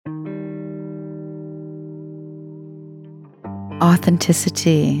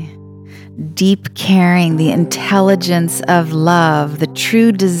authenticity, deep caring, the intelligence of love, the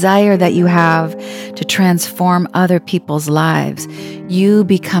true desire that you have to transform other people's lives, you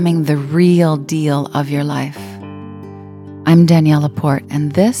becoming the real deal of your life. I'm Danielle Laporte,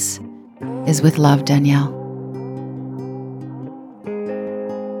 and this is With Love, Danielle.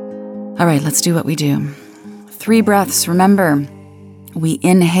 All right, let's do what we do. 3 breaths. Remember, we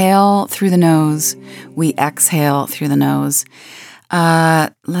inhale through the nose, we exhale through the nose.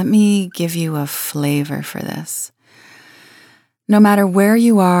 Let me give you a flavor for this. No matter where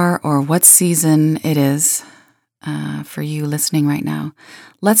you are or what season it is for you listening right now,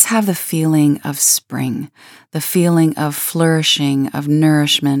 let's have the feeling of spring, the feeling of flourishing, of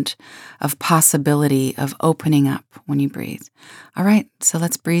nourishment, of possibility, of opening up when you breathe. All right, so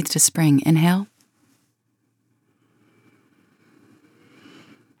let's breathe to spring. Inhale.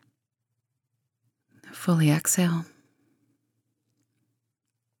 Fully exhale.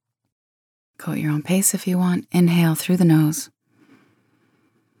 Go at your own pace if you want. Inhale through the nose.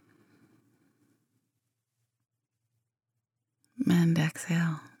 And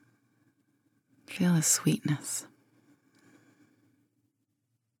exhale. Feel the sweetness.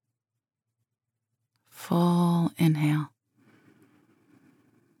 Full inhale.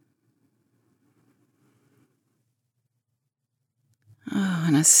 Oh,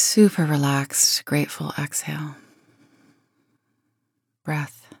 and a super relaxed, grateful exhale.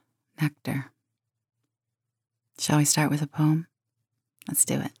 Breath, nectar. Shall we start with a poem? Let's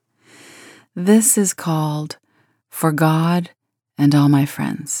do it. This is called For God and All My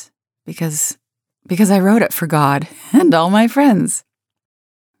Friends, because I wrote it for God and all my friends.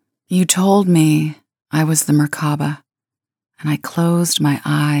 You told me I was the Merkaba, and I closed my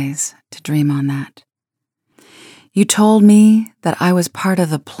eyes to dream on that. You told me that I was part of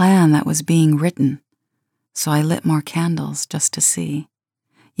the plan that was being written, so I lit more candles just to see.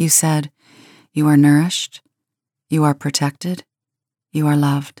 You said, you are nourished, you are protected, you are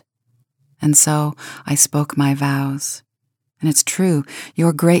loved. And so I spoke my vows. And it's true,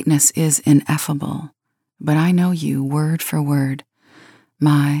 your greatness is ineffable, but I know you word for word,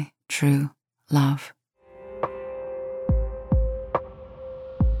 my true love.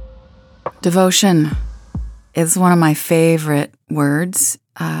 Devotion is one of my favorite words.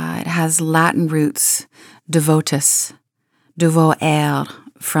 It has Latin roots, devotus, devoer,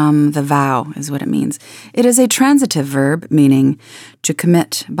 from the vow is what it means. It is a transitive verb meaning to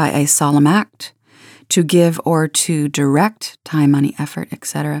commit by a solemn act, to give or to direct time, money, effort,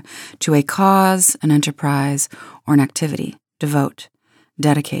 etc., to a cause, an enterprise, or an activity. Devote,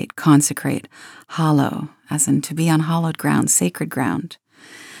 dedicate, consecrate, hallow, as in to be on hallowed ground, sacred ground.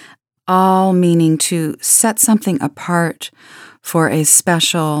 All meaning to set something apart for a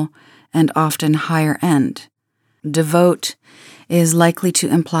special and often higher end. Devote is likely to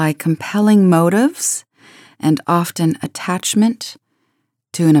imply compelling motives and often attachment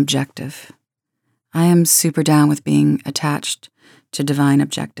to an objective. I am super down with being attached to divine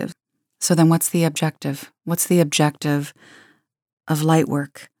objectives. So then what's the objective? What's the objective of light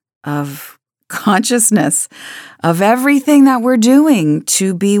work, of consciousness, of everything that we're doing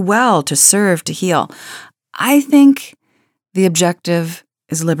to be well, to serve, to heal? I think the objective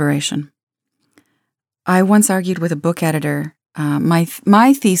is liberation. I once argued with a book editor. My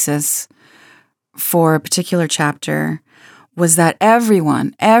thesis for a particular chapter was that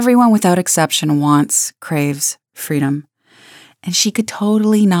everyone without exception wants, craves freedom. And she could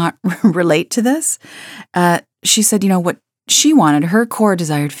totally not relate to this. She said, what she wanted, her core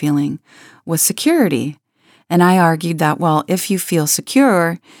desired feeling was security. And I argued that, well, if you feel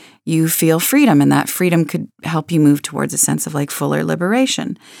secure, you feel freedom, and that freedom could help you move towards a sense of fuller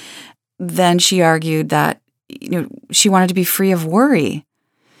liberation. Then she argued that, she wanted to be free of worry.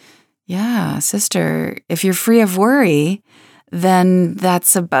 Yeah, sister, if you're free of worry, then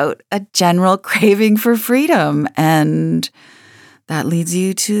that's about a general craving for freedom, and that leads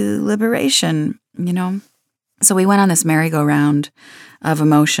you to liberation, So we went on this merry-go-round of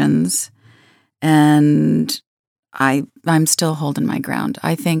emotions, and I'm still holding my ground.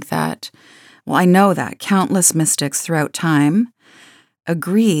 I think that, I know that countless mystics throughout time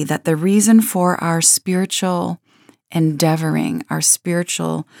agree that the reason for our spiritual endeavoring, our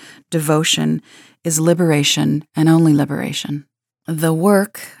spiritual devotion, is liberation and only liberation. The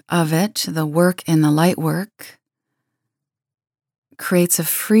work of it, the work in the light work, creates a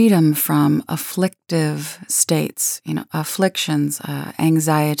freedom from afflictive states, afflictions,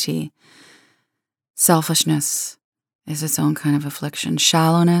 anxiety. Selfishness is its own kind of affliction.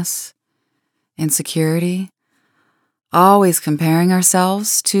 Shallowness, insecurity, always comparing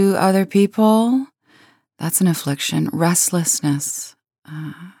ourselves to other people. That's an affliction. Restlessness,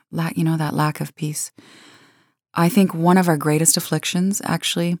 that lack of peace. I think one of our greatest afflictions,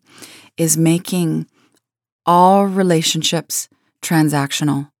 actually, is making all relationships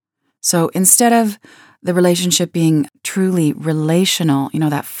transactional. So instead of the relationship being truly relational,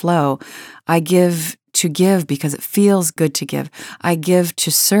 that flow, I give to give because it feels good to give. I give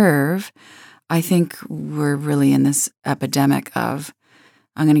to serve. I think we're really in this epidemic of,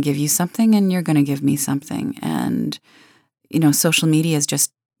 I'm going to give you something and you're going to give me something. And, social media is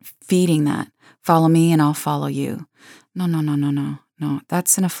just feeding that. Follow me and I'll follow you. No.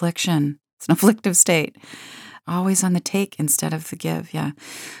 That's an affliction. It's an afflictive state. Always on the take instead of the give, yeah.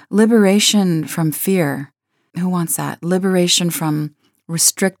 Liberation from fear. Who wants that? Liberation from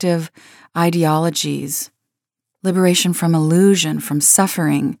restrictive ideologies. Liberation from illusion, from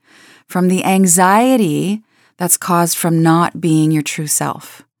suffering, from the anxiety that's caused from not being your true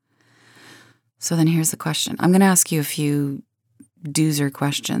self. So then here's the question. I'm going to ask you a few doozer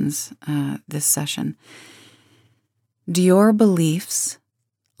questions this session. Do your beliefs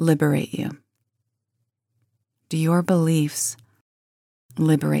liberate you? Do your beliefs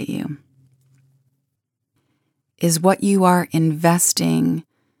liberate you? Is what you are investing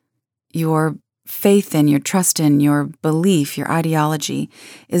your faith in, your trust in, your belief, your ideology,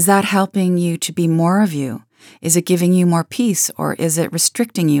 is that helping you to be more of you? Is it giving you more peace, or is it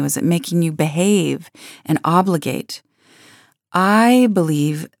restricting you? Is it making you behave and obligate? I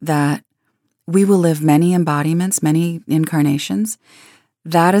believe that we will live many embodiments, many incarnations.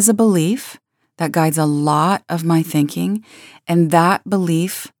 That is a belief that guides a lot of my thinking, and that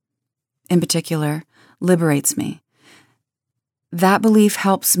belief, in particular, liberates me. That belief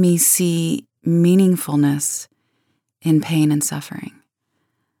helps me see meaningfulness in pain and suffering.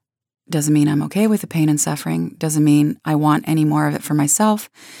 Doesn't mean I'm okay with the pain and suffering. Doesn't mean I want any more of it for myself.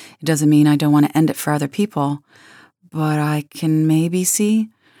 It doesn't mean I don't want to end it for other people. But I can maybe see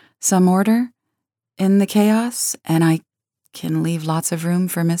some order in the chaos, and I can leave lots of room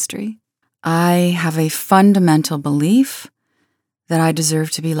for mystery. I have a fundamental belief that I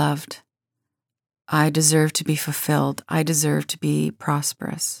deserve to be loved. I deserve to be fulfilled. I deserve to be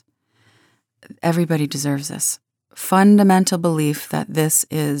prosperous. Everybody deserves this. Fundamental belief that this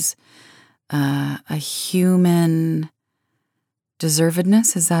is a human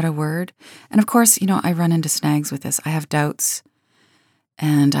deservedness. Is that a word? And of course, I run into snags with this. I have doubts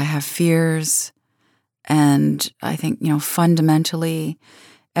and I have fears. And I think, fundamentally,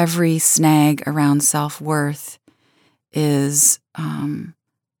 every snag around self-worth is, I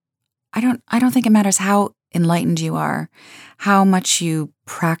don't think it matters how enlightened you are, how much you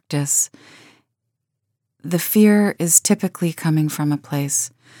practice. The fear is typically coming from a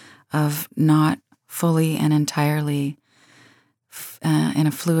place of not fully and entirely, in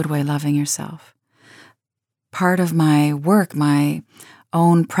a fluid way, loving yourself. Part of my work, my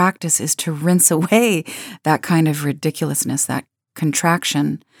own practice, is to rinse away that kind of ridiculousness, that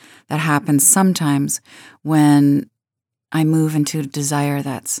contraction that happens sometimes when I move into a desire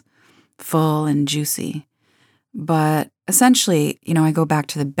that's full and juicy. But essentially, I go back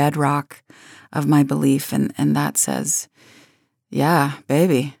to the bedrock of my belief, and that says, yeah,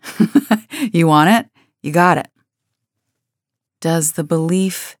 baby, you want it? You got it. Does the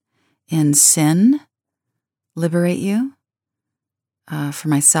belief in sin liberate you? For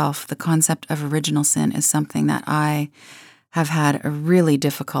myself, the concept of original sin is something that I have had a really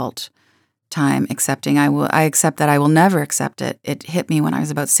difficult time accepting. I accept that I will never accept it. It hit me when I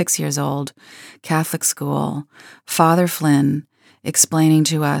was about 6 years old, Catholic school, Father Flynn explaining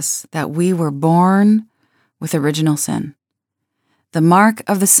to us that we were born with original sin, the mark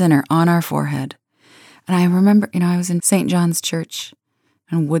of the sinner on our forehead. And I remember, I was in St. John's Church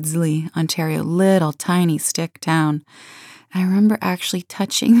in Woodsley, Ontario, little tiny stick town. And I remember actually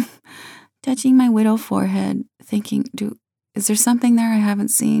touching my widow forehead, thinking, is there something there I haven't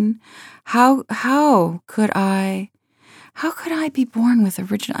seen? How could I be born with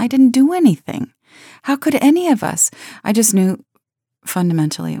original? I didn't do anything. How could any of us? I just knew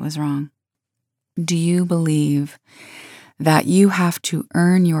fundamentally it was wrong. Do you believe that you have to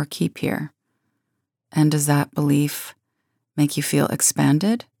earn your keep here? And does that belief make you feel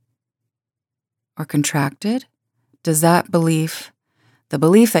expanded or contracted? Does that belief, the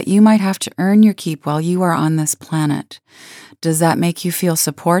belief that you might have to earn your keep while you are on this planet, does that make you feel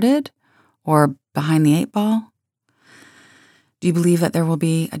supported or behind the eight ball? Do you believe that there will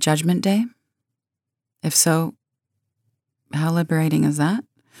be a judgment day? If so, how liberating is that?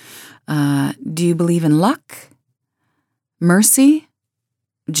 Do you believe in luck, mercy,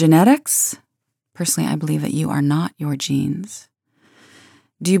 genetics? Personally, I believe that you are not your genes.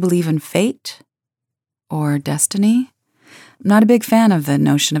 Do you believe in fate? or destiny. I'm not a big fan of the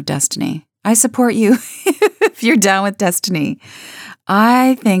notion of destiny. I support you if you're down with destiny.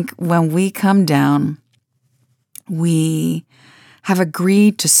 I think when we come down, we have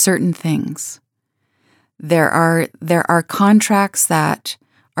agreed to certain things. There are contracts that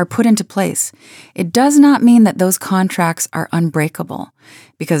are put into place. It does not mean that those contracts are unbreakable,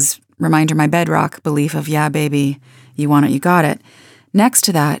 because, reminder, my bedrock belief of, yeah, baby, you want it, you got it. Next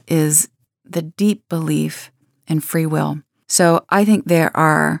to that is the deep belief in free will. So I think there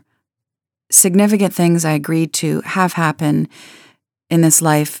are significant things I agreed to have happen in this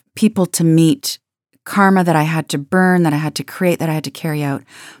life, people to meet, karma that I had to burn, that I had to create, that I had to carry out.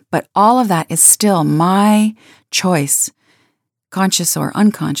 But all of that is still my choice, conscious or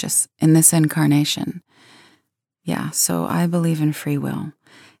unconscious, in this incarnation. Yeah, so I believe in free will.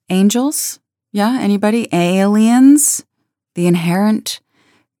 Angels? Yeah, anybody? Aliens? The inherent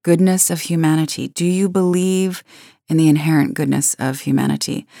goodness of humanity. Do you believe in the inherent goodness of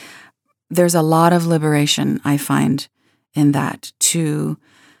humanity? There's a lot of liberation, I find, in that, to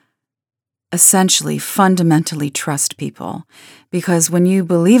essentially, fundamentally trust people. Because when you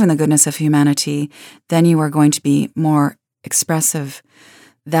believe in the goodness of humanity, then you are going to be more expressive.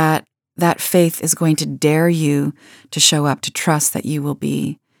 That faith is going to dare you to show up, to trust that you will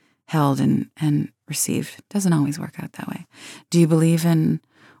be held and received. It doesn't always work out that way. Do you believe in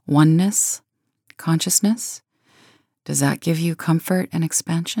oneness, consciousness? Does that give you comfort and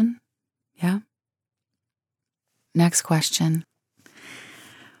expansion? Yeah? Next question.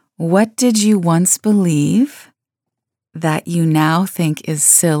 What did you once believe that you now think is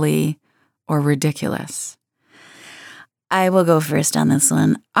silly or ridiculous? I will go first on this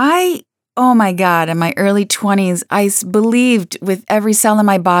one. Oh my God, in my early 20s, I believed with every cell in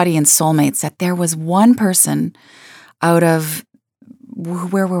my body in soulmates that there was one person out of,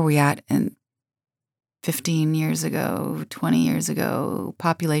 where were we at in 15 years ago, 20 years ago,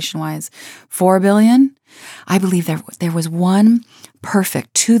 population-wise, 4 billion? I believe there was one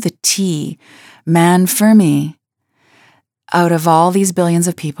perfect, to the T, man for me out of all these billions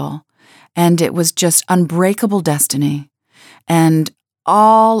of people. And it was just unbreakable destiny. And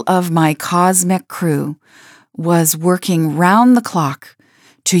all of my cosmic crew was working round the clock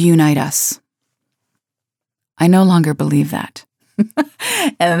to unite us. I no longer believe that.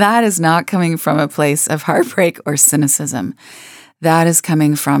 And that is not coming from a place of heartbreak or cynicism. That is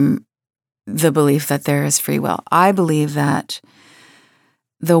coming from the belief that there is free will. I believe that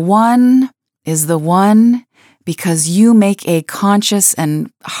the one is the one because you make a conscious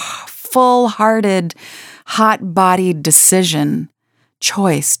and full-hearted, hot-bodied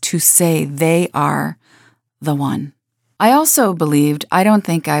choice to say they are the one. I also believed, I don't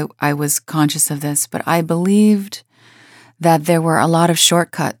think I was conscious of this, but I believed that there were a lot of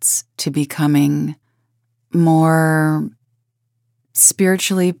shortcuts to becoming more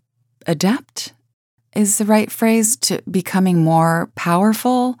spiritually adept, is the right phrase, to becoming more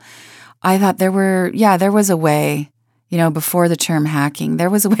powerful. I thought there was a way, before the term hacking,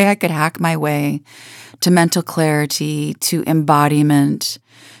 there was a way I could hack my way to mental clarity, to embodiment,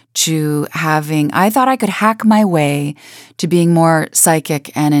 to I thought I could hack my way to being more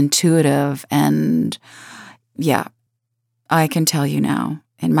psychic and intuitive. And yeah, I can tell you now,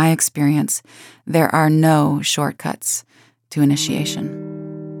 in my experience, there are no shortcuts to initiation.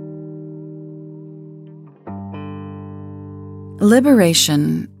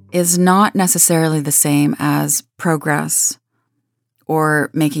 Liberation is not necessarily the same as progress or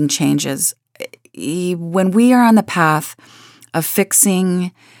making changes. When we are on the path of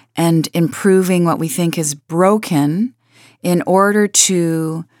fixing and improving what we think is broken in order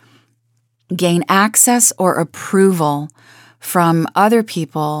to gain access or approval from other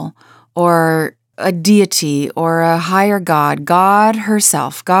people or a deity or a higher God, God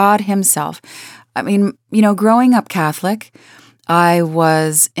herself, God himself. I mean, growing up Catholic, I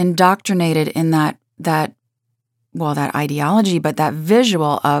was indoctrinated in that ideology, but that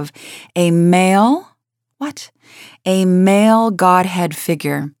visual of a male Godhead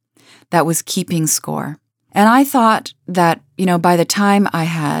figure that was keeping score. And I thought that, by the time I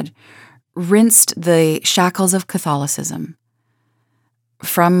had rinsed the shackles of Catholicism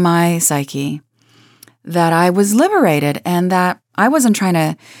from my psyche, that I was liberated and that I wasn't trying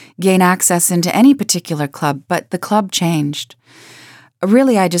to gain access into any particular club, but the club changed.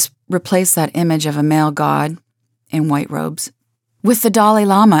 Really, I just replaced that image of a male god in white robes with the Dalai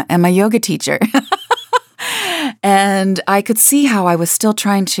Lama and my yoga teacher. And I could see how I was still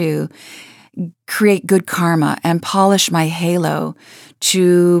trying to create good karma and polish my halo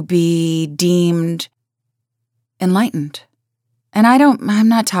to be deemed enlightened. And I'm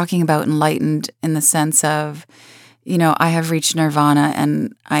not talking about enlightened in the sense of, I have reached nirvana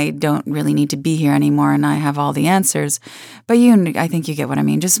and I don't really need to be here anymore and I have all the answers. But I think you get what I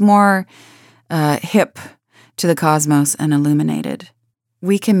mean. Just more hip to the cosmos and illuminated.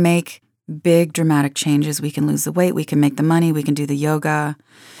 We can make big dramatic changes. We can lose the weight. We can make the money. We can do the yoga.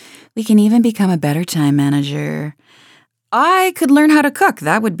 We can even become a better time manager. I could learn how to cook.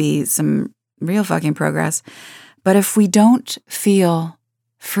 That would be some real fucking progress. But if we don't feel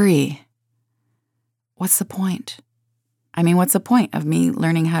free, what's the point? I mean, what's the point of me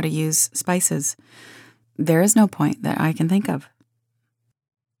learning how to use spices? There is no point that I can think of.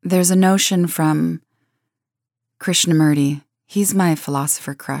 There's a notion from Krishnamurti. He's my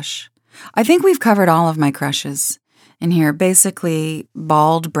philosopher crush. I think we've covered all of my crushes in here. Basically,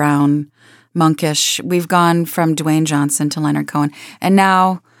 bald, brown, monkish. We've gone from Dwayne Johnson to Leonard Cohen. And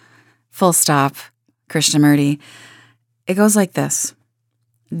now, full stop, Krishnamurti. It goes like this.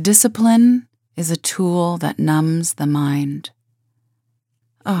 Discipline is a tool that numbs the mind.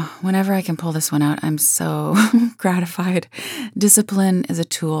 Oh, whenever I can pull this one out, I'm so gratified. Discipline is a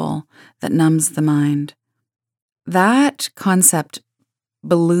tool that numbs the mind. That concept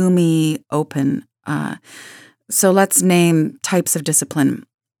blew me open. So let's name types of discipline.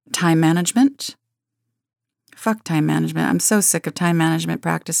 Time management. Fuck time management. I'm so sick of time management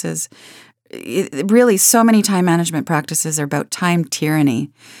practices. Really, so many time management practices are about time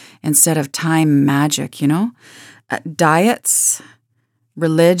tyranny instead of time magic, Diets,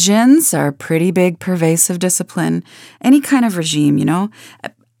 religions are pretty big pervasive discipline. Any kind of regime,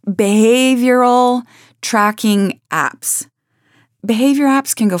 Behavioral tracking apps. Behavior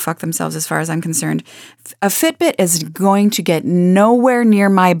apps can go fuck themselves as far as I'm concerned. A Fitbit is going to get nowhere near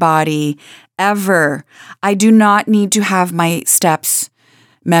my body ever. I do not need to have my steps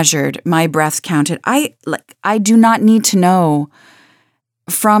measured, my breaths counted. I do not need to know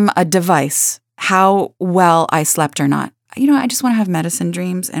from a device how well I slept or not. I just want to have medicine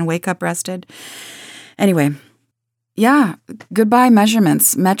dreams and wake up rested. Anyway, yeah, goodbye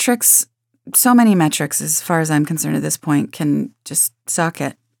measurements. Metrics, so many metrics as far as I'm concerned at this point can just suck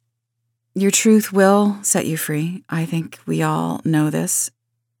it. Your truth will set you free. I think we all know this.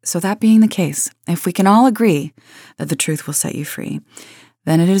 So that being the case, if we can all agree that the truth will set you free,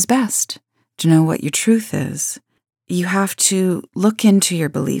 then it is best to know what your truth is. You have to look into your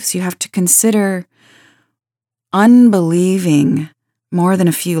beliefs. You have to consider unbelieving more than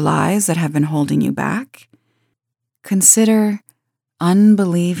a few lies that have been holding you back. Consider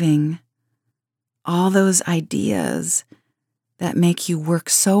unbelieving all those ideas that make you work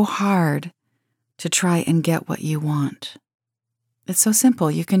so hard to try and get what you want. It's so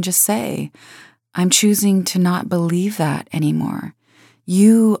simple. You can just say, I'm choosing to not believe that anymore.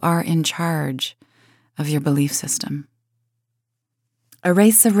 You are in charge of your belief system.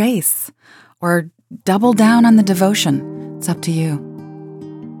 Erase a race or double down on the devotion. It's up to you.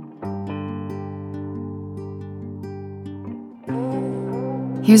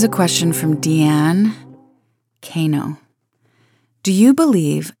 Here's a question from Deanne Kano. Do you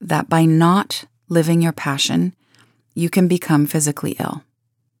believe that by not living your passion, you can become physically ill?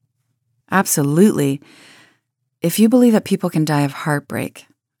 Absolutely. If you believe that people can die of heartbreak,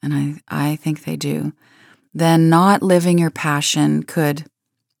 and I think they do, then not living your passion could,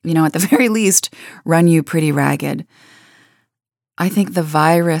 at the very least, run you pretty ragged. I think the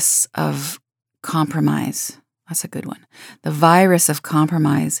virus of compromise, that's a good one. The virus of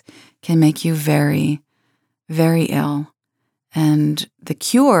compromise can make you very, very ill. And the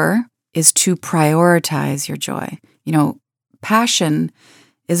cure is to prioritize your joy. Passion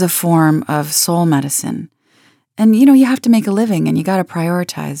is a form of soul medicine. And, you have to make a living and you got to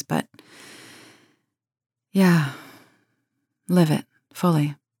prioritize, but yeah, live it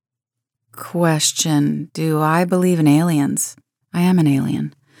fully. Question, do I believe in aliens? I am an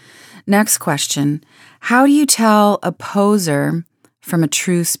alien. Next question, how do you tell a poser from a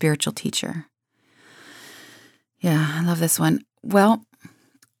true spiritual teacher? Yeah, I love this one. Well,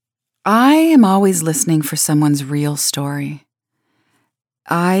 I am always listening for someone's real story.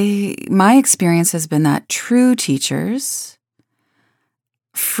 My experience has been that true teachers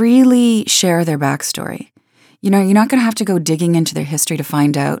freely share their backstory. You're not going to have to go digging into their history to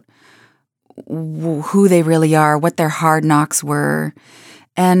find out who they really are, what their hard knocks were.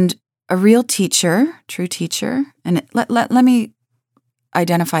 And a real teacher, true teacher, and let me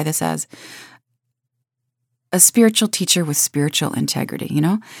identify this as a spiritual teacher with spiritual integrity,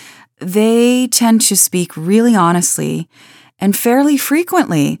 They tend to speak really honestly and fairly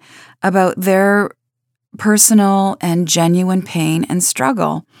frequently about their personal and genuine pain and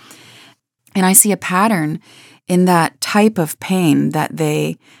struggle. And I see a pattern in that type of pain that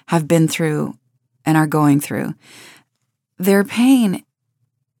they have been through and are going through, their pain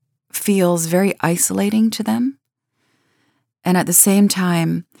feels very isolating to them. And at the same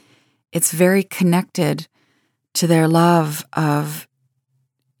time, it's very connected to their love of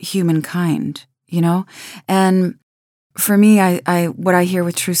humankind, And for me, I what I hear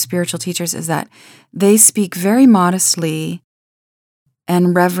with true spiritual teachers is that they speak very modestly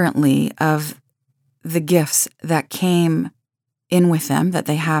and reverently of the gifts that came in with them, that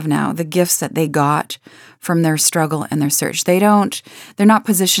they have now, the gifts that they got from their struggle and their search. They're not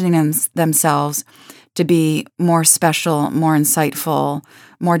positioning themselves to be more special, more insightful,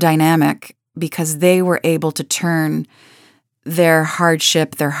 more dynamic, because they were able to turn their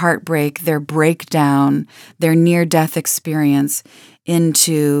hardship, their heartbreak, their breakdown, their near-death experience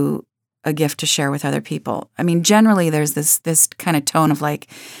into a gift to share with other people. I mean, generally there's this kind of tone of like,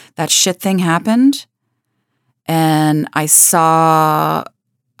 that shit thing happened and I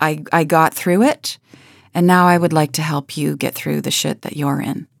got through it, and now I would like to help you get through the shit that you're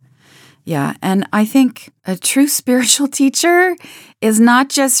in. Yeah, and I think a true spiritual teacher is not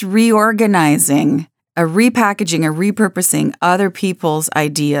just reorganizing, repackaging, or repurposing other people's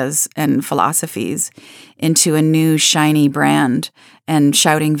ideas and philosophies into a new shiny brand and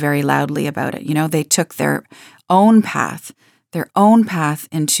shouting very loudly about it. They took their own path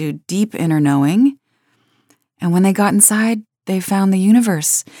into deep inner knowing. And when they got inside, they found the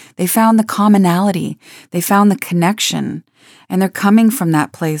universe. They found the commonality. They found the connection. And they're coming from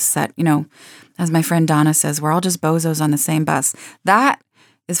that place that, as my friend Donna says, we're all just bozos on the same bus. That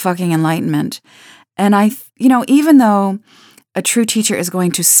is fucking enlightenment. And even though a true teacher is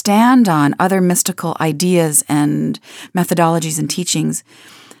going to stand on other mystical ideas and methodologies and teachings,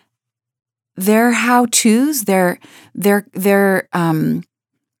 their how-tos, their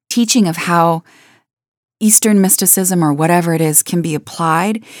teaching of how Eastern mysticism or whatever it is can be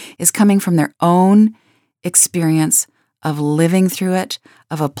applied is coming from their own experience of living through it,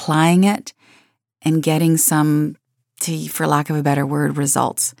 of applying it, and getting some, for lack of a better word,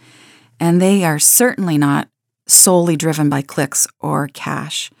 results. And they are certainly not solely driven by clicks or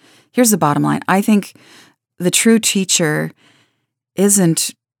cash. Here's the bottom line. I think the true teacher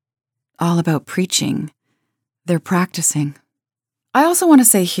isn't all about preaching. They're practicing. I also want to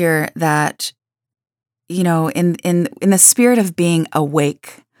say here that, in the spirit of being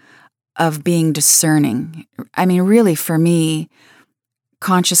awake, of being discerning, I mean, really for me,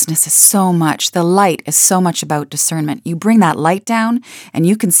 consciousness is so much, the light is so much about discernment. You bring that light down and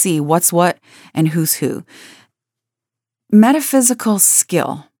you can see what's what and who's who. Metaphysical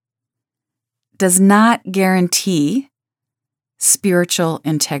skill does not guarantee spiritual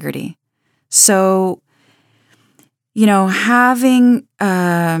integrity. So,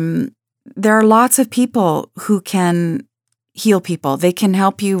 there are lots of people who can heal people. They can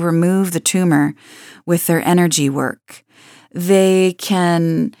help you remove the tumor with their energy work. They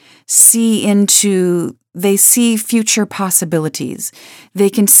can see future possibilities. They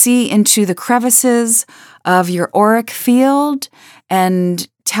can see into the crevices of your auric field and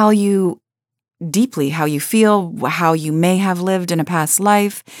tell you deeply how you feel, how you may have lived in a past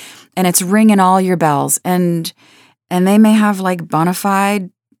life, and it's ringing all your bells. And they may have like bona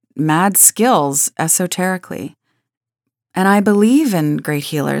fide mad skills esoterically. And I believe in great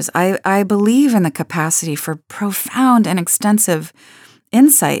healers. I believe in the capacity for profound and extensive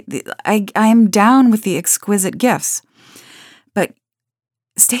insight. I am down with the exquisite gifts. But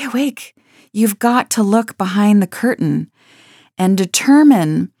stay awake. You've got to look behind the curtain and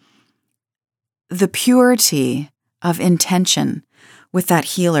determine the purity of intention with that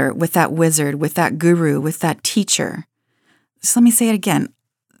healer, with that wizard, with that guru, with that teacher. So let me say it again.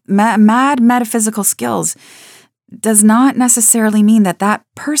 Mad metaphysical skills does not necessarily mean that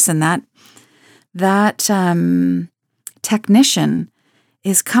person, that technician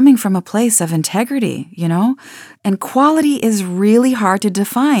is coming from a place of integrity, And quality is really hard to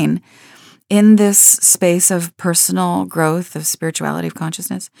define in this space of personal growth, of spirituality, of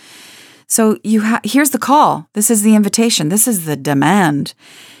consciousness. So here's the call. This is the invitation. This is the demand.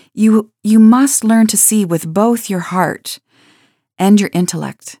 You must learn to see with both your heart and your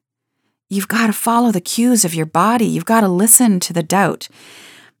intellect. You've got to follow the cues of your body. You've got to listen to the doubt.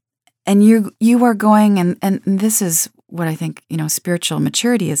 And you are going, and this is what I think, spiritual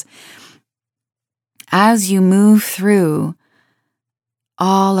maturity is. As you move through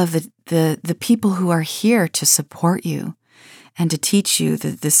all of the people who are here to support you and to teach you,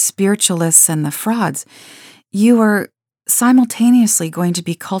 the spiritualists and the frauds, you are simultaneously going to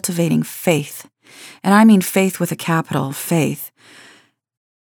be cultivating faith. And I mean faith with a capital, faith.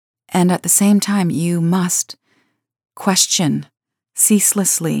 And at the same time, you must question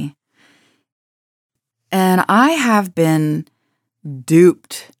ceaselessly. And I have been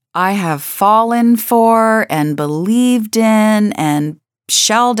duped. I have fallen for and believed in and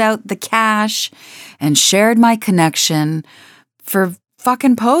shelled out the cash and shared my connection for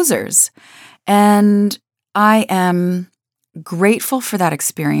fucking posers. And I am grateful for that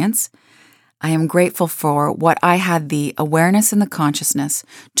experience. I am grateful for what I had the awareness and the consciousness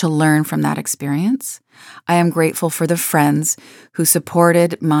to learn from that experience. I am grateful for the friends who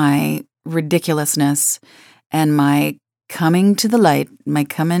supported my ridiculousness and my coming to the light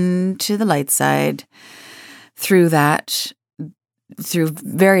side through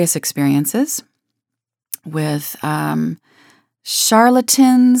various experiences with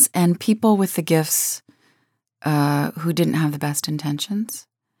charlatans and people with the gifts who didn't have the best intentions.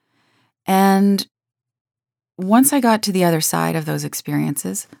 And once I got to the other side of those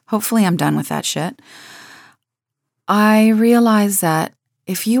experiences, hopefully I'm done with that shit, I realized that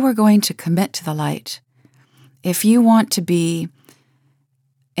if you are going to commit to the light, if you want to be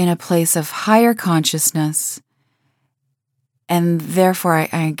in a place of higher consciousness, and therefore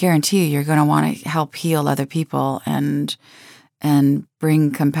I guarantee you're going to want to help heal other people and bring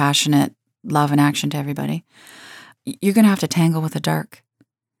compassionate love and action to everybody, you're going to have to tangle with the dark.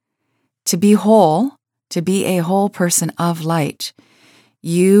 To be whole, to be a whole person of light,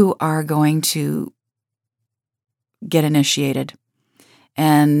 you are going to get initiated.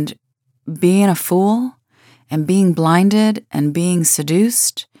 And being a fool and being blinded and being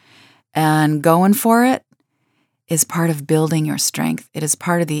seduced and going for it is part of building your strength. It is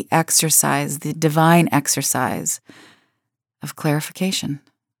part of the exercise, the divine exercise of clarification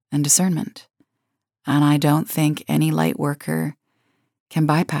and discernment. And I don't think any light worker can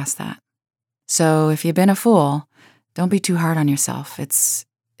bypass that. So if you've been a fool, don't be too hard on yourself. It's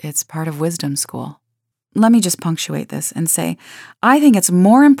part of wisdom school. Let me just punctuate this and say, I think it's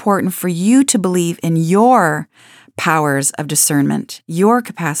more important for you to believe in your powers of discernment, your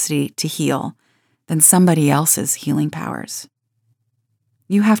capacity to heal, than somebody else's healing powers.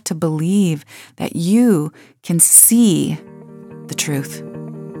 You have to believe that you can see the truth.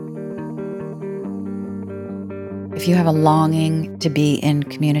 If you have a longing to be in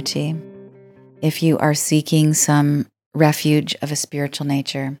community, if you are seeking some refuge of a spiritual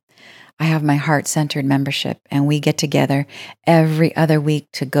nature, I have my heart-centered membership, and we get together every other week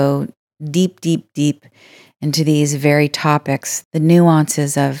to go deep, deep, deep into these very topics, the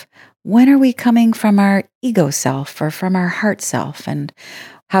nuances of when are we coming from our ego self or from our heart self, and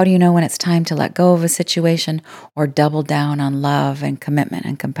how do you know when it's time to let go of a situation or double down on love and commitment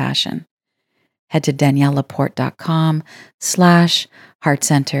and compassion? Head to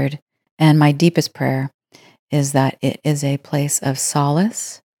daniellelaporte.com/heart-centered. And my deepest prayer is that it is a place of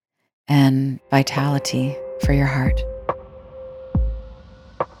solace and vitality for your heart.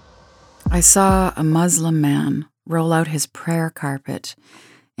 I saw a Muslim man roll out his prayer carpet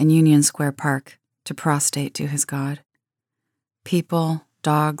in Union Square Park to prostrate to his God. People,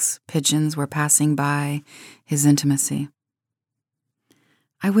 dogs, pigeons were passing by his intimacy.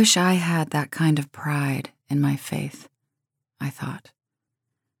 I wish I had that kind of pride in my faith, I thought.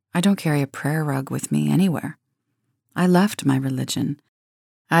 I don't carry a prayer rug with me anywhere. I left my religion.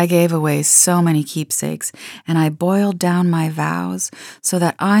 I gave away so many keepsakes, and I boiled down my vows so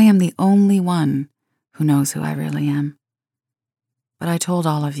that I am the only one who knows who I really am. But I told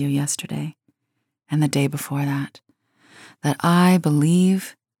all of you yesterday, and the day before that I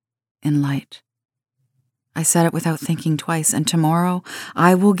believe in light. I said it without thinking twice, and tomorrow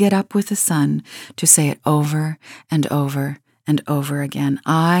I will get up with the sun to say it over and over and over again.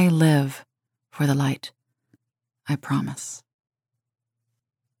 I live for the light. I promise.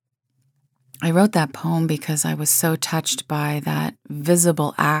 I wrote that poem because I was so touched by that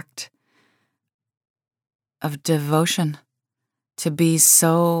visible act of devotion, to be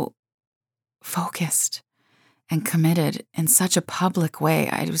so focused and committed in such a public way.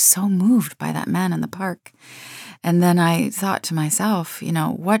 I was so moved by that man in the park. And then I thought to myself,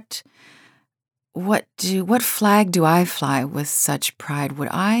 what flag do I fly with such pride? Would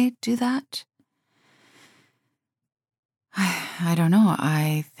I do that? I don't know.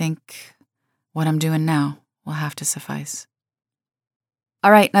 I think what I'm doing now will have to suffice.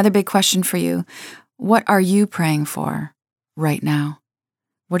 All right, another big question for you. What are you praying for right now?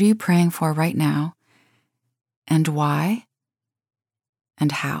 What are you praying for right now? And why?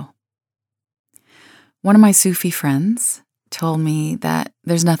 And how? One of my Sufi friends told me that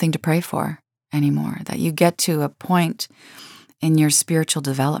there's nothing to pray for anymore, that you get to a point in your spiritual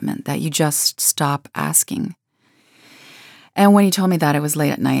development that you just stop asking. And when he told me that, it was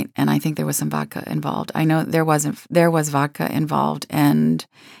late at night, and I think there was some vodka involved. I know there was vodka involved, and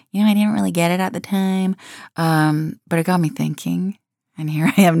I didn't really get it at the time, but it got me thinking, and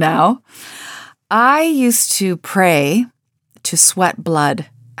here I am now. I used to pray to sweat blood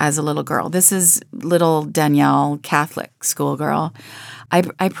as a little girl. This is little Danielle, Catholic schoolgirl.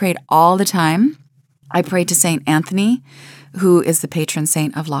 I prayed all the time. I prayed to Saint Anthony, who is the patron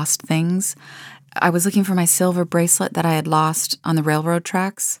saint of lost things. I was looking for my silver bracelet that I had lost on the railroad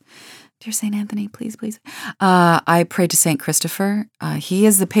tracks. Dear St. Anthony, please, please. I prayed to St. Christopher. He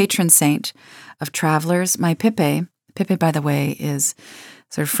is the patron saint of travelers. My Pepe, by the way, is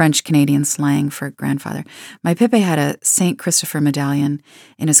sort of French-Canadian slang for grandfather. My Pepe had a St. Christopher medallion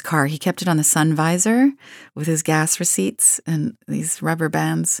in his car. He kept it on the sun visor with his gas receipts and these rubber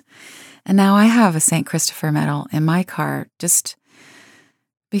bands. And now I have a St. Christopher medal in my car just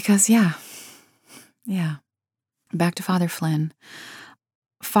because, yeah. Back to Father Flynn.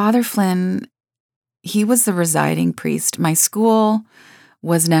 Father Flynn, he was the residing priest. My school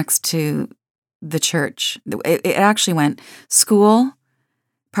was next to the church. It actually went school,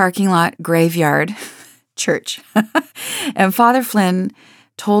 parking lot, graveyard, church. And Father Flynn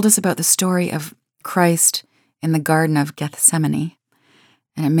told us about the story of Christ in the Garden of Gethsemane.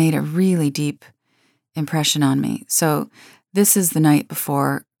 And it made a really deep impression on me. So this is the night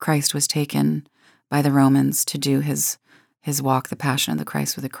before Christ was taken by the Romans to do his walk, the Passion of the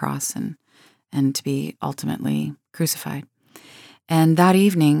Christ with the cross, and to be ultimately crucified. And that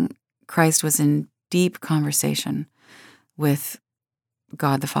evening, Christ was in deep conversation with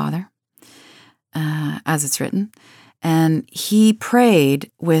God the Father, as it's written, and he prayed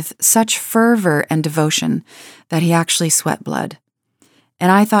with such fervor and devotion that he actually sweat blood.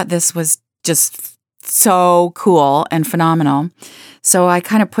 And I thought this was just so cool and phenomenal. So I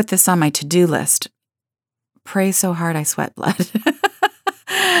kind of put this on my to-do list. Pray so hard I sweat blood.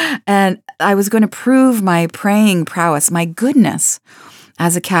 And I was going to prove my praying prowess, my goodness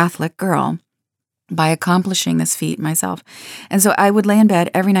as a Catholic girl by accomplishing this feat myself. And so I would lay in bed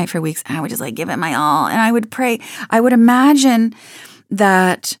every night for weeks and I would just give it my all. And I would pray. I would imagine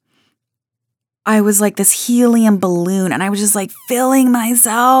that I was like this helium balloon and I was just filling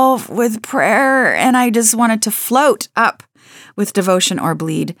myself with prayer. And I just wanted to float up with devotion or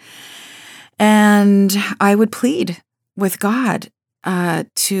bleed. And I would plead with God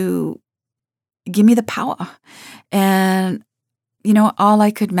to give me the power. And, all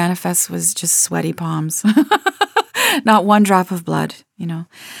I could manifest was just sweaty palms. Not one drop of blood,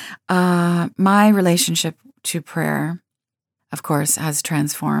 My relationship to prayer, of course, has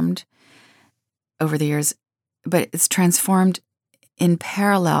transformed over the years, but it's transformed in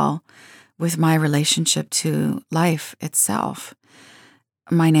parallel with my relationship to life itself.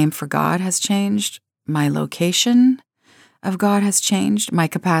 My name for God has changed. My location of God has changed. My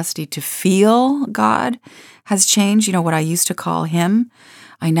capacity to feel God has changed. What I used to call him,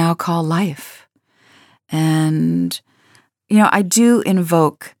 I now call life. And, I do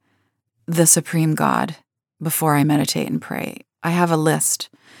invoke the Supreme God before I meditate and pray. I have a list,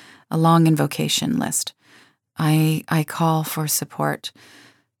 a long invocation list. I call for support,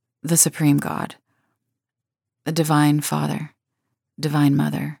 the Supreme God, the Divine Father, Divine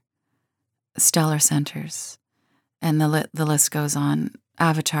Mother, stellar centers, and the list goes on.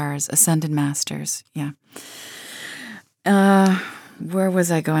 Avatars, ascended masters, yeah. Where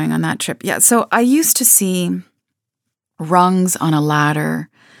was I going on that trip? Yeah, so I used to see rungs on a ladder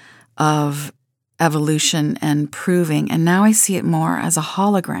of evolution and proving, and now I see it more as a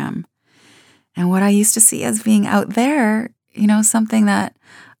hologram. And what I used to see as being out there, something that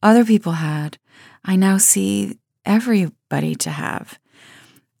other people had, I now see everybody to have.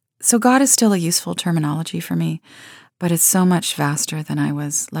 So God is still a useful terminology for me, but it's so much vaster than I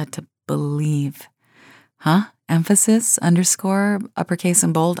was led to believe. Emphasis, underscore, uppercase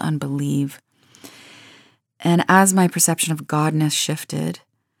and bold on believe. And as my perception of Godness shifted,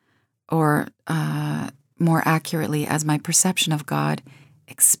 or more accurately, as my perception of God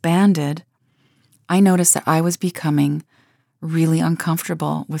expanded, I noticed that I was becoming really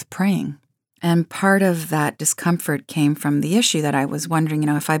uncomfortable with praying. And part of that discomfort came from the issue that I was wondering,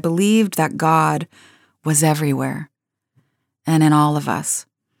 if I believed that God was everywhere and in all of us,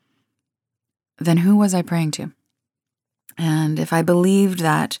 then who was I praying to? And if I believed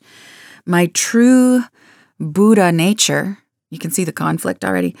that my true Buddha nature, you can see the conflict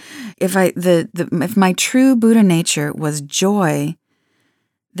already. If my true Buddha nature was joy,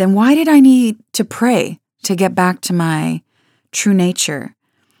 then why did I need to pray to get back to my true nature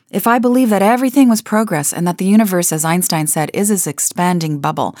If I believe that everything was progress and that the universe, as Einstein said, is this expanding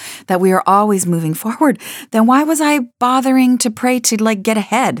bubble, that we are always moving forward, then why was I bothering to pray to get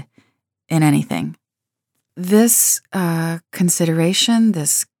ahead in anything? This consideration,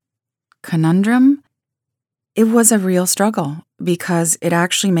 this conundrum, it was a real struggle because it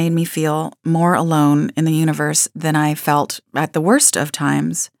actually made me feel more alone in the universe than I felt at the worst of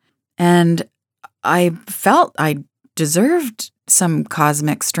times. And I felt I deserved some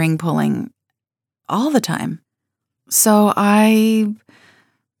cosmic string pulling all the time. So I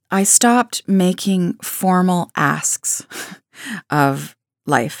stopped making formal asks of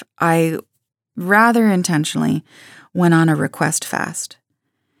life. I rather intentionally went on a request fast.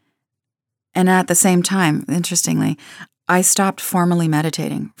 And at the same time, interestingly, I stopped formally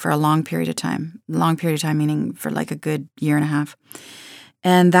meditating for a long period of time. Long period of time meaning for a good year and a half.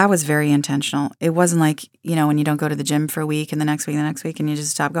 And that was very intentional. It wasn't like, when you don't go to the gym for a week and the next week and you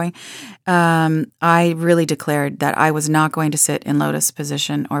just stop going. I really declared that I was not going to sit in lotus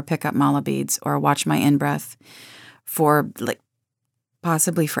position or pick up mala beads or watch my in-breath for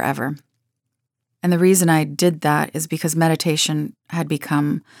possibly forever. And the reason I did that is because meditation had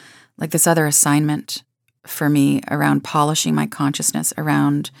become this other assignment for me around polishing my consciousness,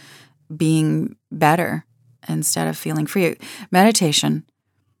 around being better instead of feeling free. Meditation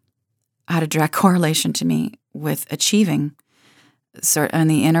had a direct correlation to me with achieving in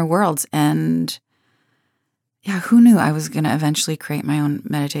the inner worlds. And who knew I was going to eventually create my own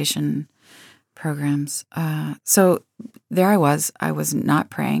meditation programs? So there I was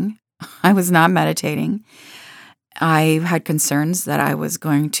not praying. I was not meditating. I had concerns that I was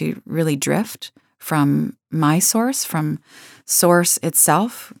going to really drift from my source, from source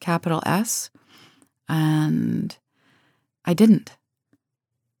itself, capital S. And I didn't.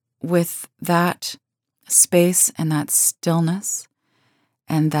 With that space and that stillness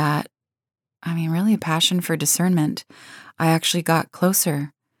and that, really a passion for discernment, I actually got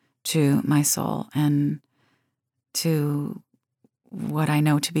closer to my soul and to what I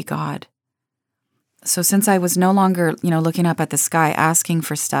know to be God. So since I was no longer, looking up at the sky asking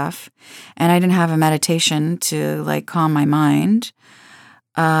for stuff, and I didn't have a meditation to calm my mind,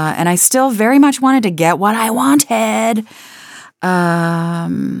 and I still very much wanted to get what I wanted,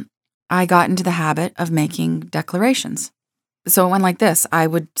 I got into the habit of making declarations. So it went like this. I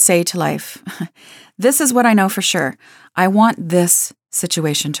would say to life, this is what I know for sure. I want this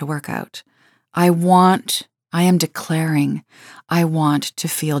situation to work out. I am declaring, I want to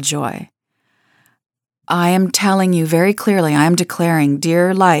feel joy. I am telling you very clearly, I am declaring,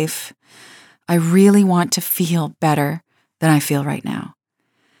 dear life, I really want to feel better than I feel right now.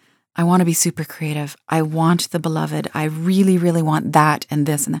 I want to be super creative. I want the beloved. I really, really want that and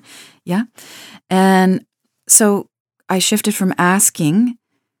this and that. Yeah. And so I shifted from asking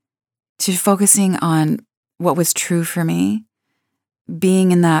to focusing on what was true for me,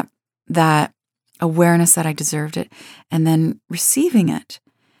 being in that awareness that I deserved it, and then receiving it.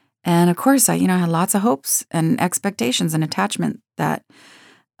 And of course, I had lots of hopes and expectations and attachment that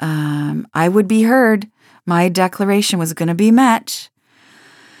I would be heard. My declaration was going to be met.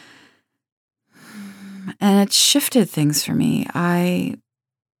 And it shifted things for me. I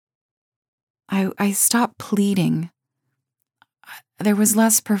stopped pleading. There was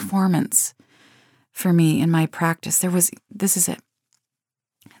less performance for me in my practice. There was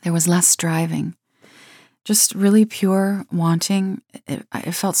less striving. Just really pure wanting.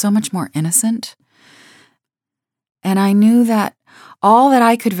 It felt so much more innocent. And I knew that all that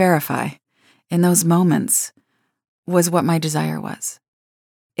I could verify in those moments was what my desire was.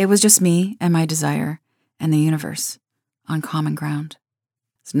 It was just me and my desire and the universe on common ground.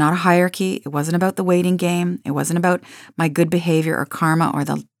 It's not a hierarchy. It wasn't about the waiting game. It wasn't about my good behavior or karma or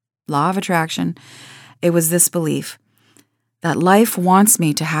the law of attraction. It was this belief that life wants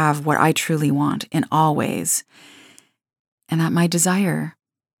me to have what I truly want in all ways, and that my desire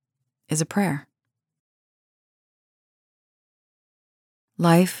is a prayer.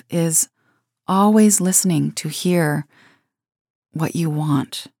 Life is always listening to hear what you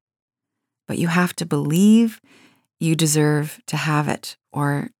want, but you have to believe you deserve to have it,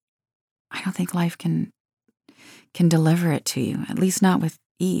 or I don't think life can deliver it to you, at least not with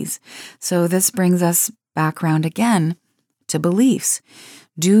ease. So this brings us back around again to beliefs.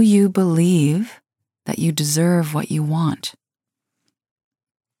 Do you believe that you deserve what you want?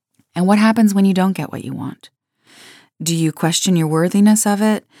 And what happens when you don't get what you want? Do you question your worthiness of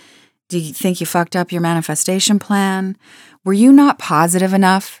it? Do you think you fucked up your manifestation plan? Were you not positive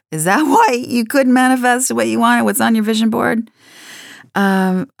enough? Is that why you couldn't manifest what you wanted, what's on your vision board?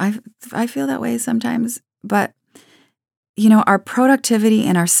 I feel that way sometimes. But, our productivity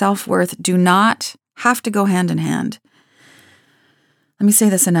and our self-worth do not have to go hand in hand. Let me say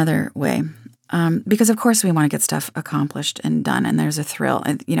this another way. Because of course we want to get stuff accomplished and done, and there's a thrill.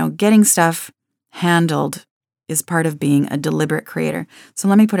 And, getting stuff handled is part of being a deliberate creator. So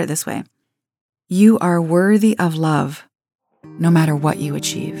let me put it this way. You are worthy of love no matter what you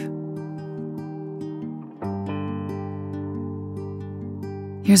achieve.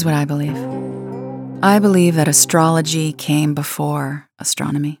 Here's what I believe. I believe that astrology came before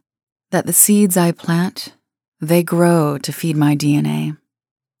astronomy, that the seeds I plant, they grow to feed my DNA.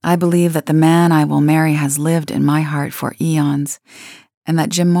 I believe that the man I will marry has lived in my heart for eons, and that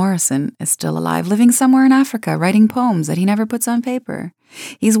Jim Morrison is still alive, living somewhere in Africa, writing poems that he never puts on paper.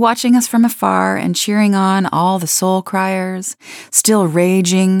 He's watching us from afar and cheering on all the soul criers, still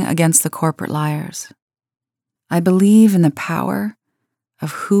raging against the corporate liars. I believe in the power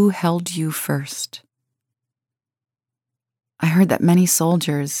of who held you first. I heard that many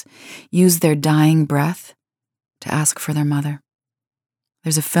soldiers use their dying breath to ask for their mother.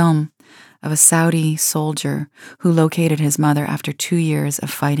 There's a film of a Saudi soldier who located his mother after 2 years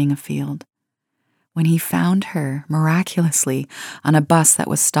of fighting a field. When he found her miraculously on a bus that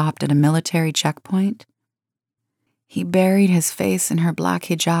was stopped at a military checkpoint, he buried his face in her black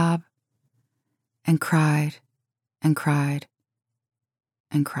hijab and cried and cried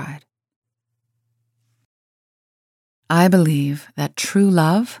and cried. I believe that true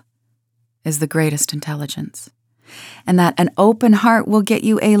love is the greatest intelligence, and that an open heart will get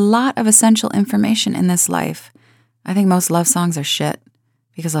you a lot of essential information in this life. I think most love songs are shit,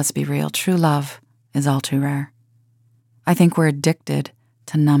 because let's be real, true love is all too rare. I think we're addicted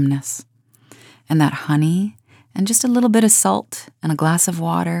to numbness, and that honey and just a little bit of salt and a glass of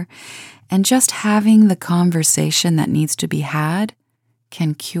water and just having the conversation that needs to be had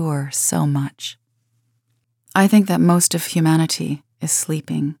can cure so much. I think that most of humanity is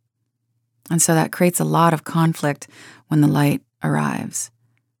sleeping, and so that creates a lot of conflict when the light arrives.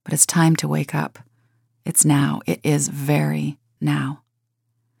 But it's time to wake up. It's now. It is very now.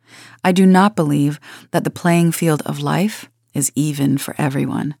 I do not believe that the playing field of life is even for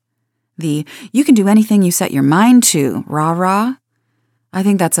everyone. You can do anything you set your mind to, rah-rah. I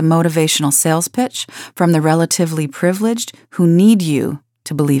think that's a motivational sales pitch from the relatively privileged who need you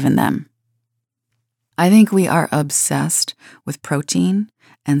to believe in them. I think we are obsessed with protein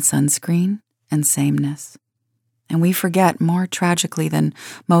and sunscreen and sameness. And we forget, more tragically than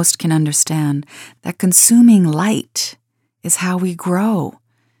most can understand, that consuming light is how we grow,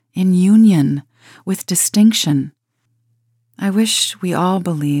 in union, with distinction. I wish we all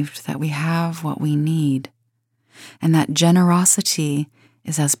believed that we have what we need, and that generosity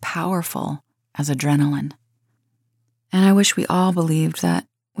is as powerful as adrenaline. And I wish we all believed that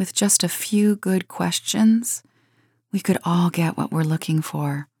with just a few good questions, we could all get what we're looking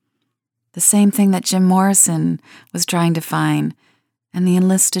for. The same thing that Jim Morrison was trying to find, and the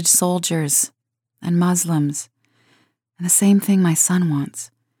enlisted soldiers and Muslims, and the same thing my son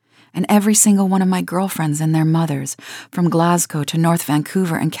wants, and every single one of my girlfriends and their mothers, from Glasgow to North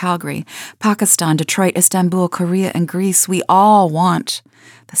Vancouver and Calgary, Pakistan, Detroit, Istanbul, Korea, and Greece. We all want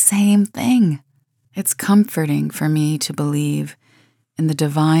the same thing. It's comforting for me to believe in the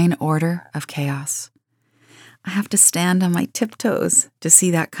divine order of chaos. I have to stand on my tiptoes to see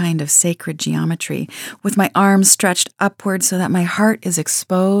that kind of sacred geometry, with my arms stretched upward so that my heart is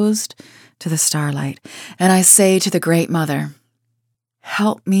exposed to the starlight. And I say to the Great Mother,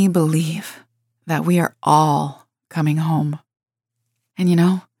 help me believe that we are all coming home.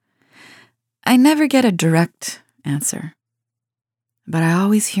 And I never get a direct answer, but I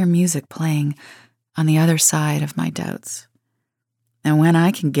always hear music playing on the other side of my doubts. And when I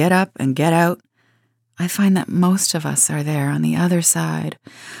can get up and get out, I find that most of us are there on the other side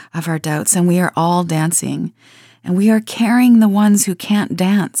of our doubts, and we are all dancing, and we are carrying the ones who can't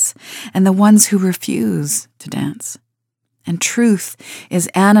dance and the ones who refuse to dance. And truth is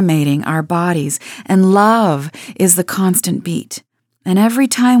animating our bodies, and love is the constant beat. And every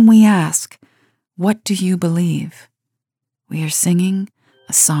time we ask, what do you believe? We are singing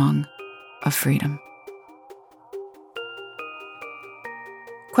a song of freedom.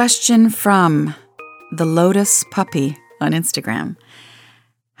 Question from the Lotus Puppy on Instagram.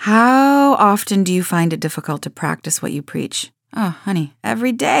 How often do you find it difficult to practice what you preach? Oh, honey,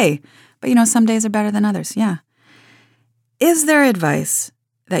 every day. But some days are better than others. Yeah. Is there advice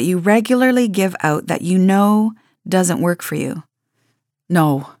that you regularly give out that doesn't work for you?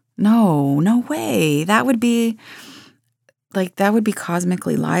 No way. That would be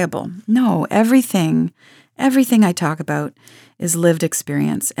cosmically liable. No, everything I talk about is lived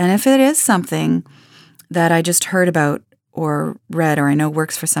experience. And if it is something that I just heard about or read or I know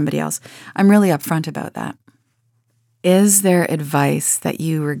works for somebody else, I'm really upfront about that. Is there advice that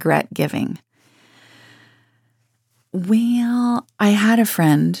you regret giving? Well, I had a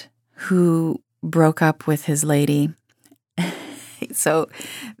friend who broke up with his lady. So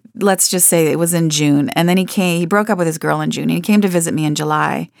let's just say it was in June. And then he broke up with his girl in June. And he came to visit me in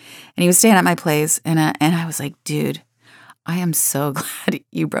July. And he was staying at my place. And I was like, dude, I am so glad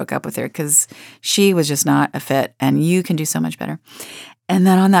you broke up with her because she was just not a fit. And you can do so much better. And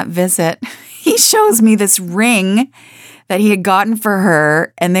then on that visit, he shows me this ring that he had gotten for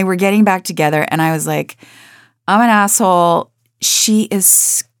her. And they were getting back together. And I was like, I'm an asshole. She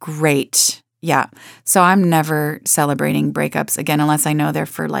is great. Yeah. So I'm never celebrating breakups again, unless I know they're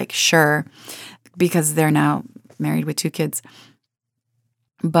for like sure, because they're now married with 2 kids.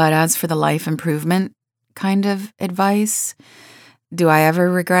 But as for the life improvement kind of advice, do I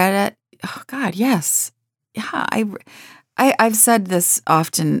ever regret it? Oh God, yes. Yeah. I've said this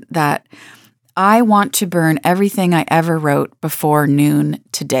often that I want to burn everything I ever wrote before noon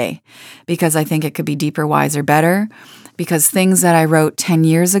today because I think it could be deeper, wiser, better. Because things that I wrote 10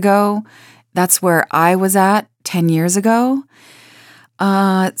 years ago, that's where I was at 10 years ago.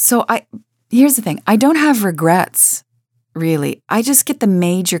 Here's the thing. I don't have regrets, really. I just get the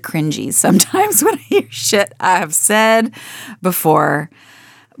major cringies sometimes when I hear shit I have said before.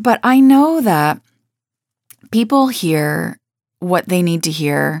 But I know that people hear what they need to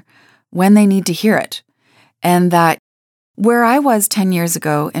hear when they need to hear it. And that where I was 10 years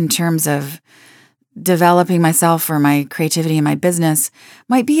ago in terms of developing myself or my creativity and my business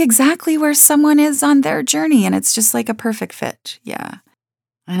might be exactly where someone is on their journey. And it's just like a perfect fit. Yeah.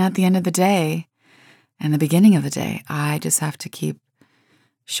 And at the end of the day and the beginning of the day, I just have to keep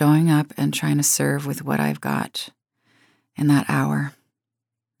showing up and trying to serve with what I've got in that hour.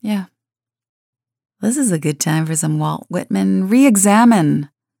 Yeah. This is a good time for some Walt Whitman. Re-examine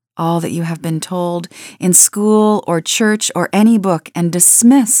all that you have been told in school or church or any book and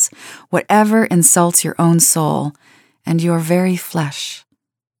dismiss whatever insults your own soul, and your very flesh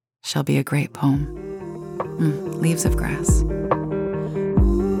shall be a great poem. Leaves of Grass.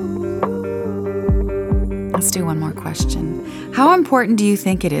 Let's do one more question. How important do you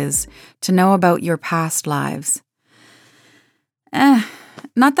think it is to know about your past lives?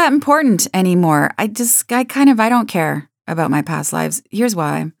 Not that important anymore. I don't care about my past lives. Here's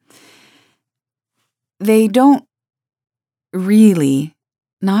why. They don't really,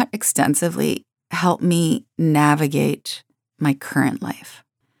 not extensively, help me navigate my current life.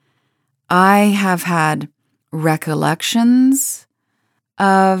 I have had recollections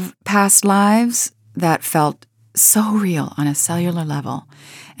of past lives that felt so real on a cellular level,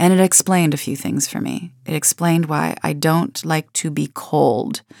 and it explained a few things for me. It explained why I don't like to be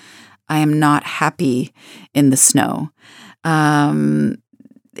cold. I am not happy in the snow.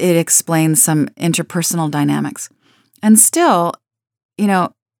 It explains some interpersonal dynamics. And still,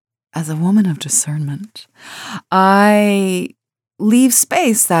 as a woman of discernment, I leave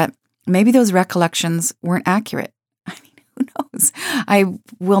space that maybe those recollections weren't accurate. I mean, who knows? I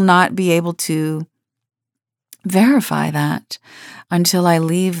will not be able to verify that until I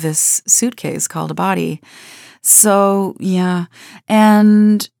leave this suitcase called a body. So, yeah.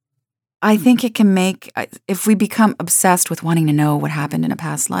 And I think it can make, if we become obsessed with wanting to know what happened in a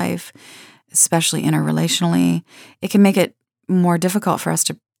past life, especially interrelationally, it can make it more difficult for us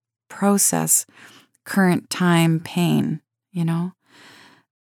to process current time pain,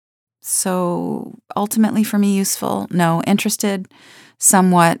 So ultimately for me, useful, no. Interested,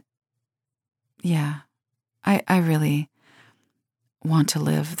 somewhat, yeah. I really want to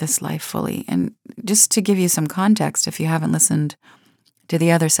live this life fully. And just to give you some context, if you haven't listened to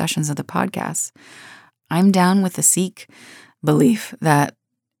the other sessions of the podcast, I'm down with the Sikh belief that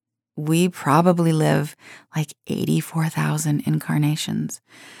we probably live like 84,000 incarnations,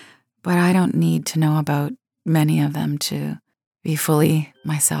 but I don't need to know about many of them to be fully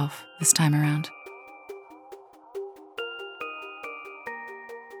myself this time around.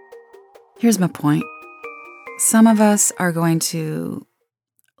 Here's my point. Some of us are going to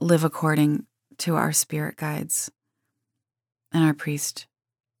live according to our spirit guides and our priest,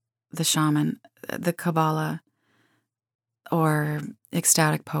 the shaman, the Kabbalah, or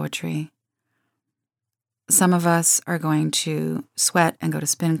ecstatic poetry. Some of us are going to sweat and go to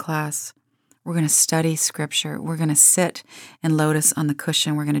spin class. We're going to study scripture. We're going to sit in lotus on the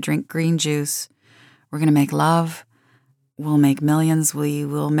cushion. We're going to drink green juice. We're going to make love. We'll make millions. We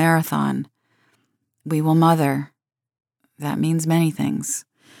will marathon. We will mother. That means many things.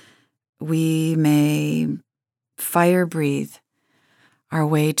 We may fire breathe our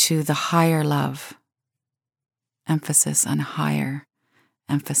way to the higher love emphasis on higher,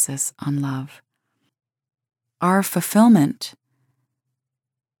 emphasis on love. Our fulfillment,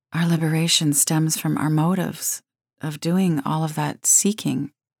 our liberation stems from our motives of doing all of that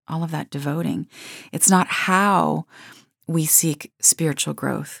seeking, all of that devoting. It's not how we seek spiritual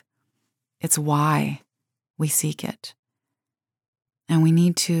growth. It's why we seek it. And we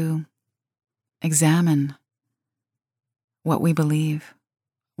need to examine what we believe,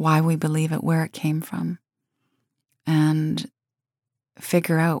 why we believe it, where it came from, and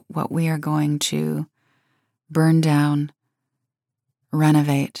figure out what we are going to burn down,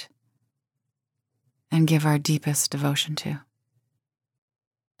 renovate, and give our deepest devotion to.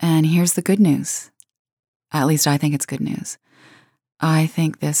 And here's the good news. At least I think it's good news. I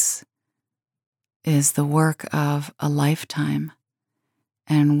think this is the work of a lifetime,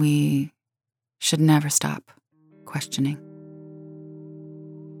 and we should never stop questioning.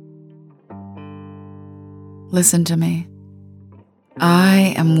 Listen to me.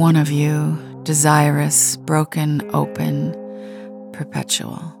 I am one of you, desirous, broken, open,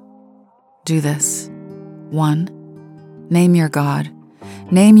 perpetual. Do this. 1. Name your God.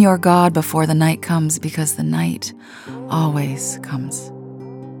 Name your God before the night comes, because the night always comes.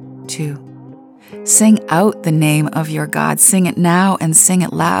 2. Sing out the name of your God. Sing it now and sing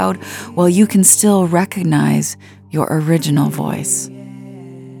it loud while you can still recognize your original voice.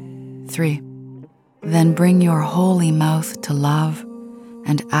 3. Then bring your holy mouth to love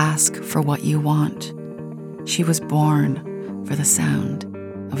and ask for what you want. She was born for the sound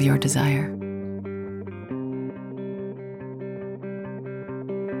of your desire.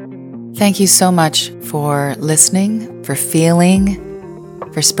 Thank you so much for listening, for feeling,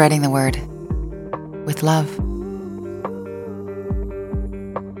 for spreading the word. With love.